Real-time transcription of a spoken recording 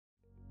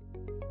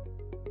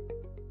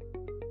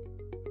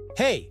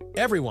Hey,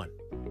 everyone!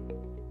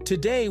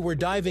 Today we're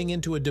diving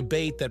into a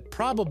debate that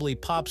probably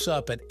pops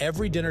up at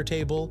every dinner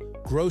table,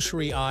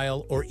 grocery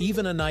aisle, or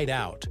even a night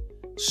out.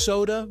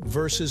 Soda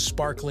versus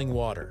sparkling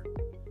water.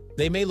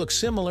 They may look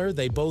similar,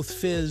 they both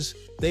fizz,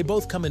 they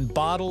both come in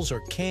bottles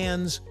or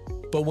cans,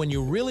 but when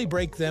you really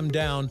break them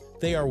down,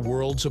 they are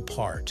worlds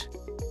apart.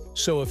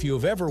 So if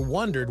you've ever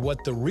wondered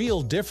what the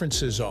real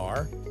differences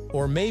are,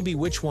 or maybe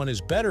which one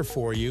is better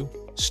for you,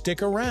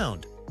 stick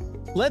around.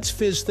 Let's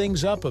fizz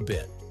things up a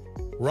bit.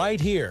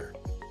 Right here,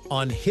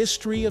 on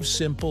History of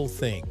Simple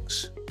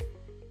Things.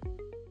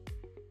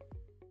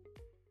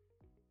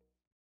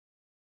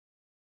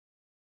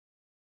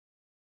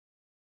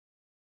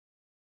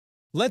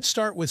 Let's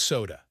start with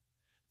soda.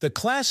 The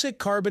classic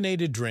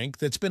carbonated drink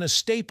that's been a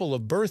staple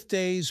of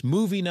birthdays,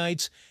 movie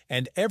nights,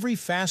 and every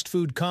fast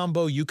food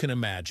combo you can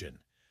imagine.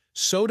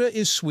 Soda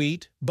is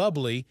sweet,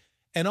 bubbly,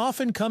 and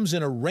often comes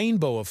in a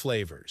rainbow of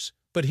flavors.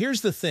 But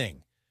here's the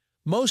thing.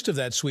 Most of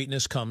that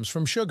sweetness comes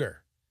from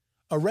sugar.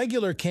 A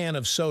regular can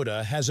of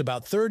soda has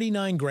about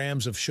 39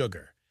 grams of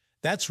sugar.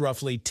 That's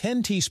roughly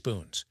 10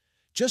 teaspoons.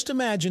 Just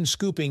imagine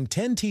scooping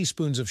 10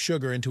 teaspoons of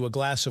sugar into a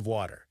glass of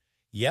water.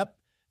 Yep,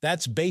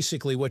 that's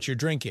basically what you're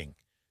drinking.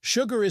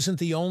 Sugar isn't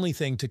the only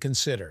thing to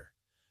consider.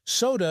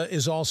 Soda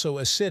is also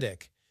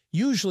acidic,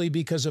 usually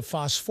because of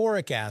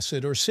phosphoric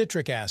acid or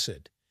citric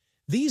acid.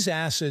 These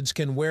acids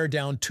can wear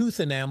down tooth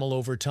enamel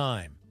over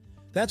time.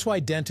 That's why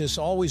dentists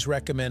always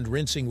recommend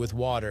rinsing with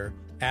water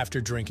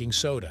after drinking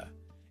soda.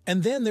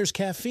 And then there's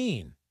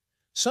caffeine.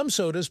 Some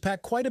sodas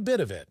pack quite a bit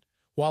of it.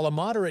 While a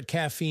moderate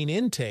caffeine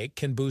intake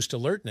can boost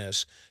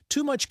alertness,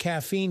 too much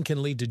caffeine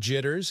can lead to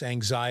jitters,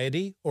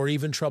 anxiety, or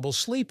even trouble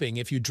sleeping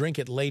if you drink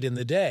it late in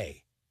the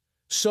day.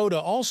 Soda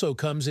also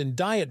comes in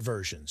diet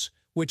versions,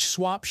 which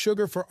swap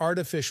sugar for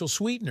artificial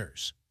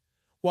sweeteners.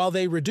 While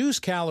they reduce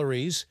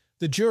calories,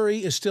 the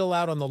jury is still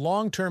out on the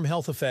long-term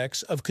health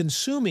effects of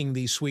consuming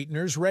these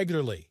sweeteners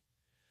regularly.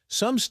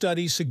 Some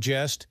studies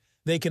suggest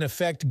they can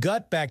affect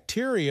gut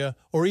bacteria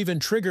or even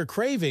trigger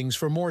cravings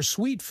for more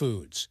sweet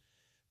foods.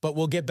 But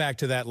we'll get back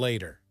to that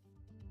later.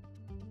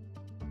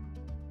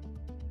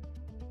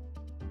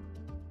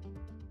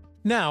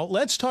 Now,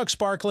 let's talk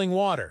sparkling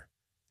water.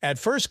 At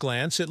first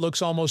glance, it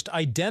looks almost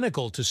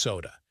identical to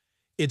soda.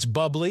 It's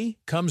bubbly,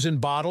 comes in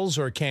bottles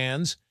or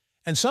cans,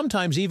 and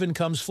sometimes even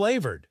comes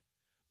flavored.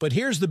 But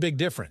here's the big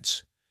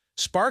difference.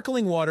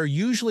 Sparkling water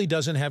usually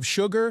doesn't have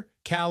sugar,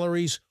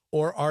 calories,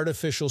 or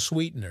artificial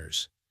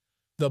sweeteners.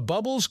 The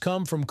bubbles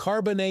come from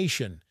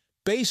carbonation,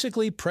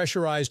 basically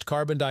pressurized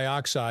carbon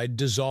dioxide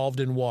dissolved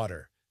in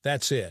water.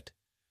 That's it.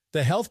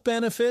 The health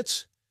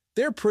benefits?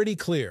 They're pretty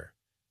clear.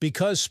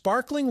 Because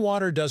sparkling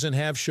water doesn't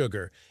have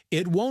sugar,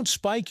 it won't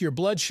spike your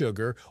blood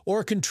sugar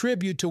or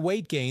contribute to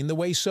weight gain the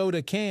way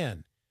soda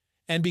can.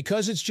 And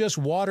because it's just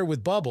water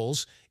with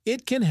bubbles,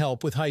 it can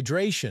help with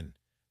hydration.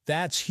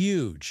 That's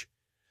huge.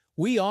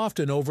 We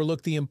often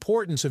overlook the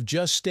importance of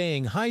just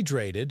staying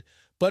hydrated,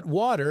 but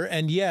water,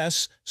 and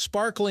yes,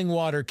 sparkling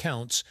water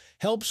counts,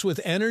 helps with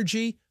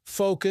energy,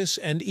 focus,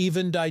 and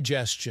even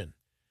digestion.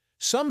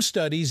 Some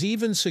studies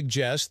even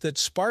suggest that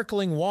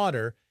sparkling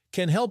water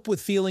can help with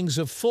feelings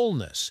of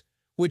fullness,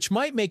 which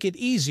might make it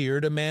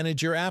easier to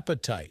manage your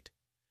appetite.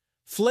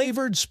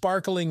 Flavored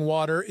sparkling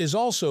water is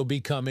also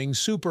becoming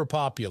super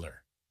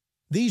popular.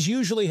 These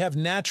usually have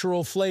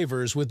natural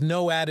flavors with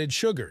no added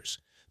sugars.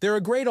 They're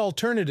a great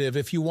alternative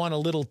if you want a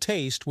little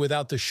taste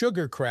without the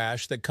sugar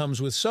crash that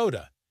comes with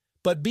soda.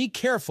 But be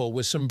careful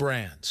with some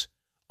brands.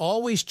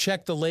 Always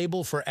check the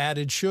label for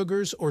added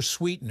sugars or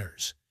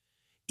sweeteners.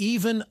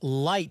 Even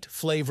light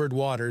flavored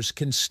waters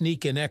can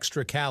sneak in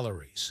extra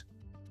calories.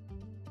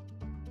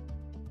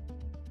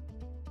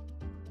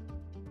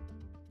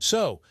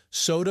 So,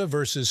 soda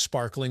versus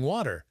sparkling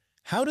water.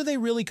 How do they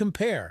really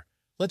compare?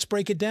 Let's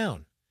break it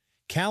down.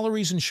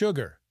 Calories and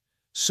sugar.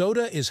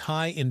 Soda is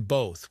high in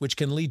both, which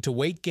can lead to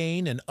weight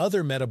gain and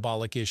other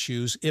metabolic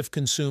issues if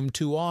consumed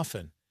too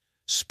often.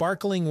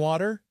 Sparkling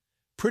water?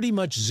 Pretty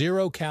much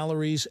 0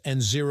 calories and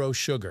 0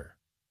 sugar.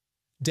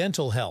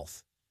 Dental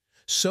health.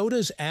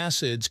 Soda's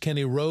acids can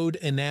erode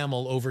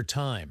enamel over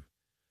time.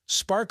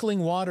 Sparkling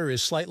water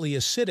is slightly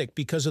acidic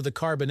because of the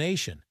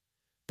carbonation,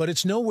 but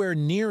it's nowhere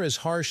near as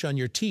harsh on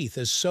your teeth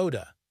as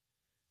soda.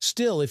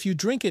 Still, if you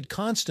drink it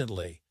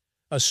constantly,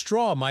 a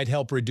straw might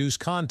help reduce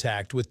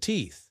contact with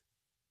teeth.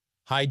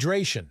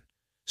 Hydration.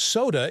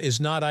 Soda is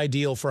not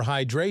ideal for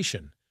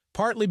hydration,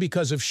 partly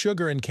because of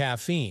sugar and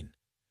caffeine.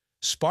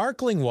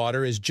 Sparkling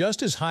water is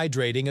just as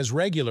hydrating as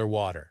regular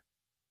water.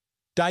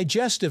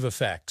 Digestive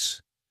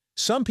effects.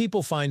 Some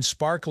people find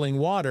sparkling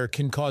water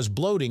can cause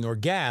bloating or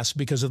gas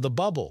because of the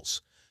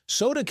bubbles.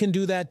 Soda can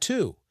do that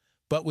too,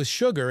 but with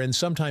sugar and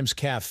sometimes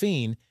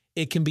caffeine,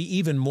 it can be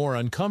even more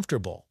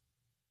uncomfortable.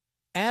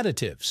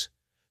 Additives.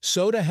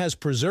 Soda has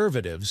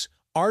preservatives,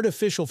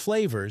 artificial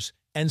flavors,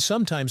 and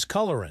sometimes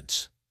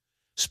colorants.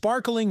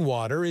 Sparkling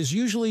water is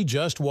usually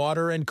just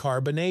water and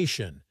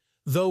carbonation,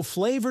 though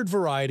flavored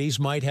varieties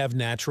might have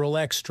natural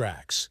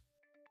extracts.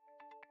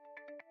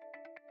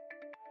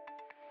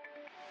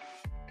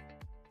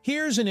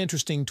 Here's an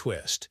interesting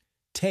twist.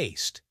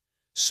 Taste.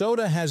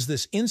 Soda has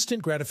this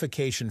instant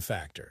gratification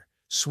factor.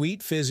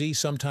 Sweet, fizzy,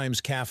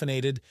 sometimes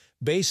caffeinated.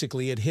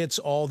 Basically, it hits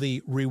all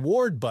the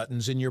reward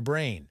buttons in your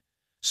brain.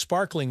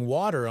 Sparkling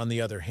water, on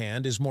the other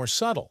hand, is more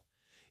subtle.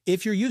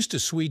 If you're used to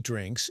sweet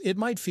drinks, it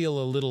might feel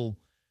a little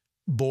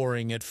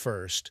boring at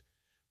first.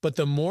 But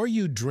the more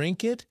you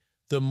drink it,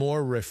 the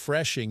more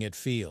refreshing it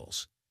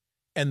feels.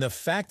 And the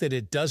fact that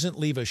it doesn't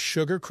leave a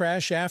sugar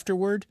crash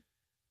afterward?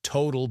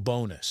 Total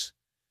bonus.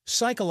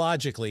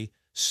 Psychologically,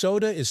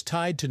 soda is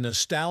tied to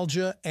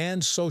nostalgia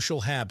and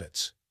social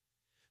habits.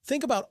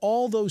 Think about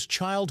all those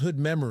childhood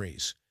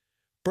memories.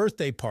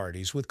 Birthday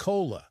parties with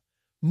cola,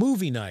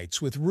 movie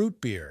nights with root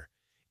beer,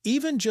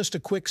 even just a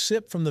quick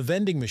sip from the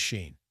vending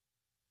machine.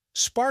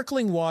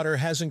 Sparkling water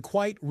hasn't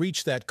quite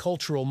reached that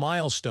cultural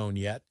milestone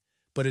yet,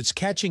 but it's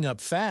catching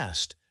up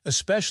fast,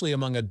 especially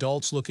among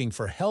adults looking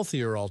for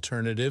healthier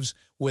alternatives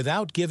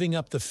without giving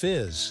up the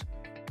fizz.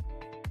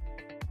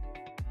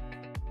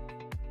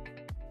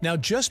 Now,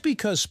 just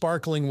because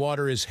sparkling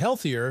water is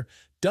healthier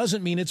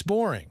doesn't mean it's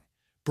boring.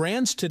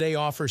 Brands today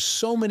offer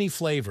so many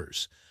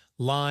flavors: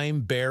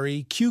 lime,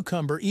 berry,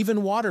 cucumber,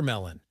 even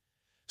watermelon.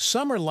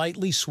 Some are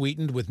lightly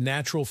sweetened with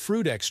natural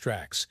fruit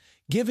extracts,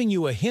 giving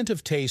you a hint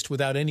of taste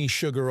without any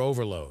sugar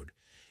overload.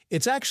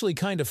 It's actually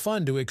kind of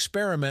fun to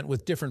experiment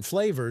with different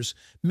flavors,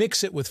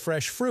 mix it with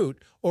fresh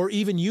fruit, or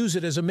even use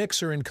it as a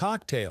mixer in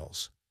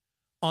cocktails.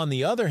 On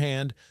the other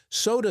hand,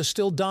 soda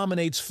still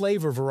dominates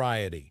flavor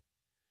variety.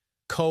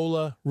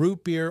 Cola,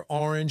 root beer,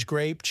 orange,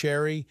 grape,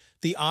 cherry,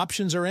 the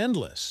options are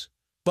endless.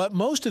 But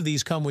most of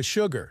these come with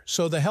sugar,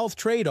 so the health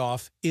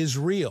trade-off is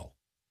real.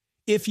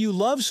 If you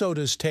love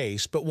soda's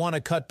taste but want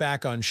to cut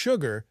back on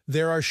sugar,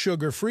 there are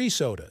sugar-free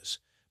sodas.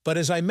 But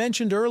as I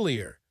mentioned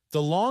earlier,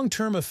 the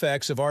long-term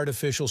effects of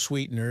artificial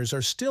sweeteners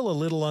are still a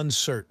little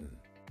uncertain.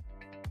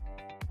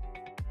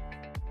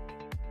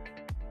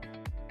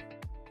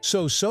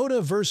 So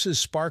soda versus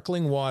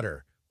sparkling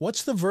water,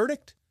 what's the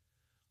verdict?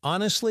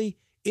 Honestly,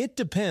 it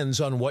depends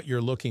on what you're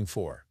looking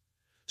for.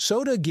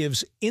 Soda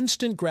gives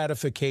instant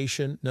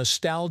gratification,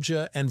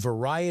 nostalgia, and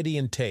variety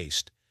in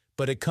taste,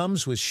 but it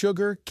comes with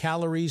sugar,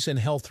 calories, and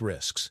health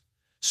risks.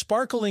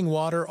 Sparkling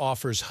water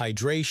offers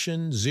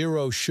hydration,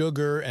 zero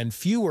sugar, and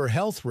fewer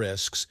health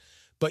risks,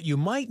 but you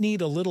might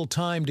need a little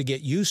time to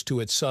get used to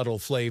its subtle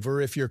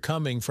flavor if you're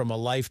coming from a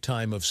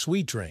lifetime of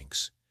sweet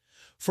drinks.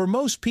 For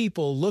most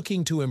people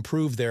looking to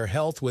improve their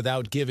health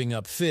without giving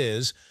up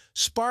fizz,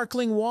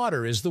 sparkling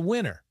water is the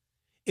winner.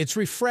 It's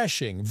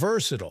refreshing,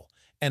 versatile,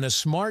 and a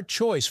smart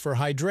choice for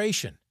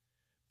hydration.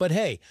 But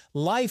hey,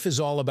 life is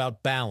all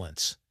about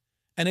balance.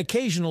 An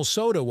occasional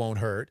soda won't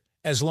hurt,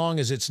 as long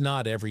as it's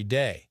not every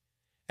day.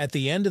 At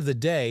the end of the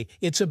day,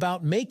 it's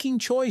about making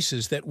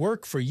choices that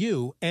work for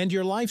you and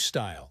your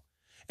lifestyle.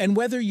 And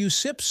whether you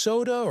sip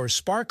soda or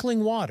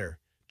sparkling water,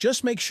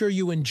 just make sure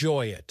you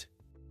enjoy it.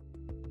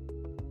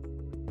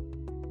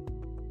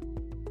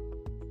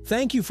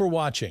 Thank you for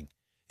watching.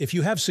 If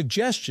you have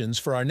suggestions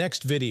for our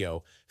next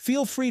video,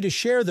 feel free to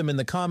share them in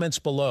the comments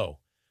below.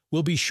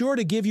 We'll be sure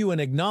to give you an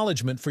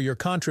acknowledgement for your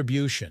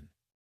contribution.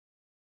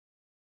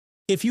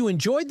 If you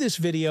enjoyed this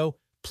video,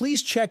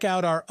 please check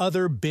out our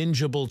other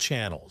bingeable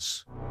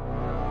channels.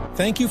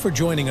 Thank you for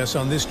joining us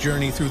on this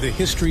journey through the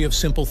history of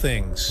simple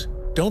things.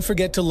 Don't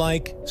forget to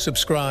like,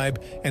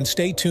 subscribe, and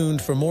stay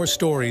tuned for more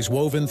stories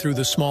woven through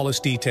the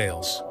smallest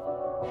details.